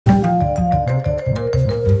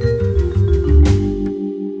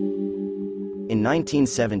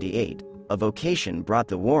1978, a vocation brought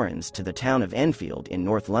the Warrens to the town of Enfield in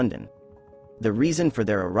North London. The reason for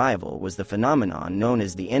their arrival was the phenomenon known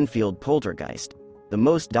as the Enfield poltergeist, the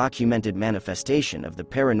most documented manifestation of the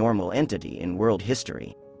paranormal entity in world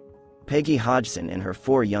history. Peggy Hodgson and her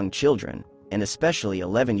 4 young children, and especially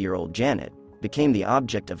 11-year-old Janet, became the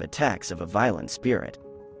object of attacks of a violent spirit.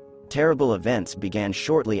 Terrible events began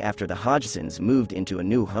shortly after the Hodgsons moved into a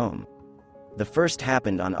new home. The first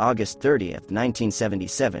happened on August 30,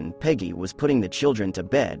 1977. Peggy was putting the children to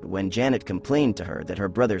bed when Janet complained to her that her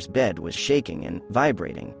brother's bed was shaking and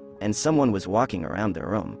vibrating, and someone was walking around the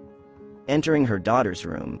room. Entering her daughter's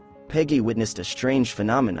room, Peggy witnessed a strange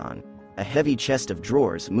phenomenon. A heavy chest of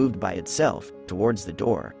drawers moved by itself towards the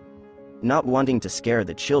door. Not wanting to scare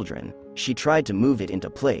the children, she tried to move it into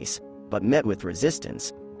place, but met with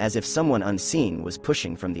resistance, as if someone unseen was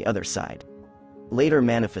pushing from the other side. Later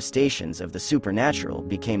manifestations of the supernatural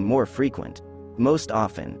became more frequent. Most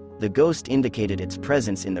often, the ghost indicated its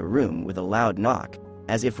presence in the room with a loud knock,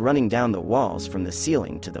 as if running down the walls from the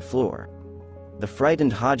ceiling to the floor. The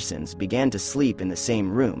frightened Hodgsons began to sleep in the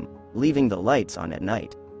same room, leaving the lights on at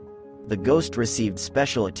night. The ghost received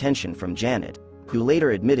special attention from Janet, who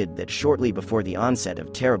later admitted that shortly before the onset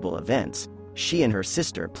of terrible events, she and her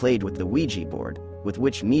sister played with the Ouija board, with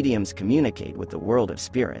which mediums communicate with the world of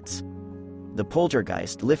spirits. The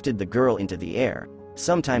poltergeist lifted the girl into the air,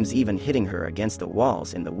 sometimes even hitting her against the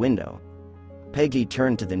walls and the window. Peggy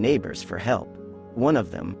turned to the neighbors for help. One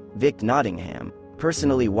of them, Vic Nottingham,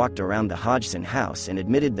 personally walked around the Hodgson house and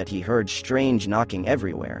admitted that he heard strange knocking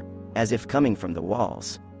everywhere, as if coming from the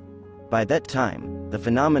walls. By that time, the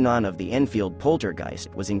phenomenon of the Enfield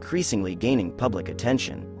poltergeist was increasingly gaining public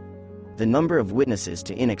attention. The number of witnesses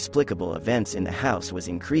to inexplicable events in the house was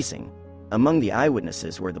increasing. Among the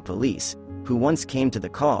eyewitnesses were the police, who once came to the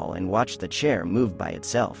call and watched the chair move by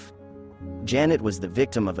itself. Janet was the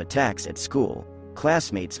victim of attacks at school.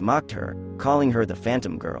 Classmates mocked her, calling her the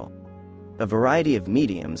Phantom Girl. A variety of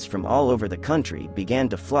mediums from all over the country began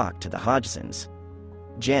to flock to the Hodgsons.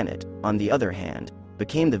 Janet, on the other hand,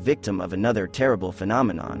 became the victim of another terrible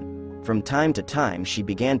phenomenon. From time to time she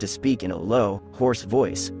began to speak in a low, hoarse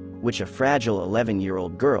voice, which a fragile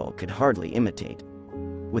 11-year-old girl could hardly imitate.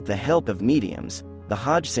 With the help of mediums, the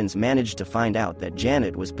Hodgsons managed to find out that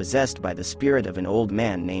Janet was possessed by the spirit of an old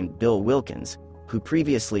man named Bill Wilkins, who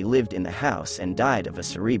previously lived in the house and died of a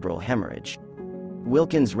cerebral hemorrhage.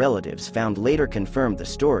 Wilkins' relatives found later confirmed the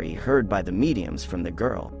story heard by the mediums from the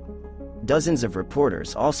girl. Dozens of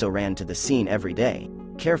reporters also ran to the scene every day,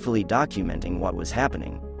 carefully documenting what was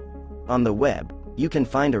happening. On the web, you can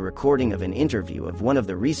find a recording of an interview of one of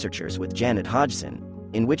the researchers with Janet Hodgson,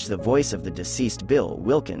 in which the voice of the deceased Bill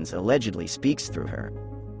Wilkins allegedly speaks through her.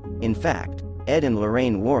 In fact, Ed and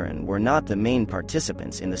Lorraine Warren were not the main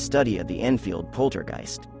participants in the study of the Enfield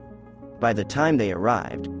poltergeist. By the time they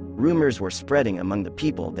arrived, rumors were spreading among the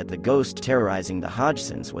people that the ghost terrorizing the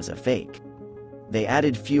Hodgsons was a fake. They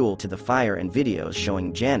added fuel to the fire and videos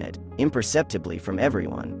showing Janet, imperceptibly from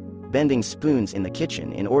everyone, bending spoons in the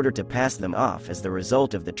kitchen in order to pass them off as the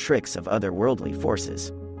result of the tricks of otherworldly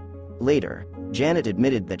forces. Later, Janet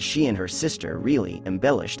admitted that she and her sister really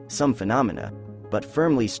embellished some phenomena, but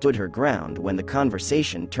firmly stood her ground when the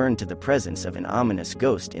conversation turned to the presence of an ominous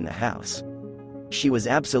ghost in the house. She was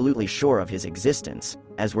absolutely sure of his existence,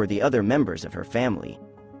 as were the other members of her family.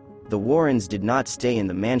 The Warrens did not stay in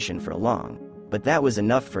the mansion for long, but that was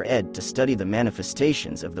enough for Ed to study the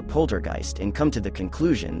manifestations of the poltergeist and come to the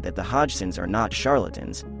conclusion that the Hodgsons are not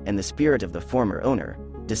charlatans, and the spirit of the former owner,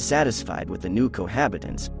 dissatisfied with the new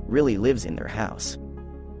cohabitants, really lives in their house.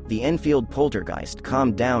 The Enfield poltergeist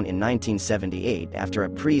calmed down in 1978 after a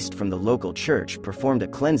priest from the local church performed a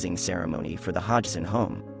cleansing ceremony for the Hodgson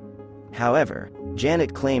home. However,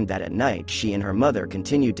 Janet claimed that at night she and her mother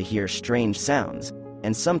continued to hear strange sounds,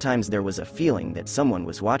 and sometimes there was a feeling that someone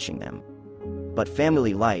was watching them. But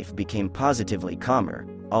family life became positively calmer,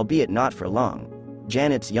 albeit not for long.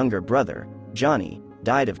 Janet's younger brother, Johnny,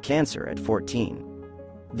 died of cancer at 14.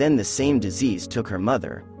 Then the same disease took her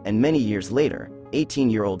mother, and many years later,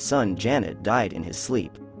 18-year-old son Janet died in his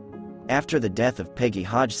sleep. After the death of Peggy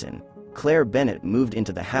Hodgson, Claire Bennett moved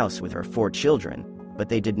into the house with her 4 children, but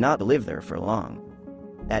they did not live there for long.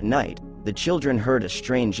 At night, the children heard a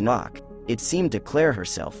strange knock. It seemed to Claire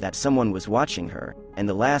herself that someone was watching her, and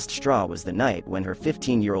the last straw was the night when her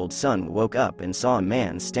 15-year-old son woke up and saw a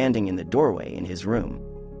man standing in the doorway in his room.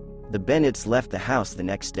 The Bennetts left the house the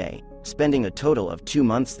next day, spending a total of 2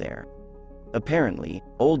 months there. Apparently,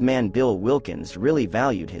 old man Bill Wilkins really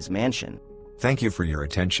valued his mansion. Thank you for your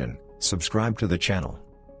attention. Subscribe to the channel.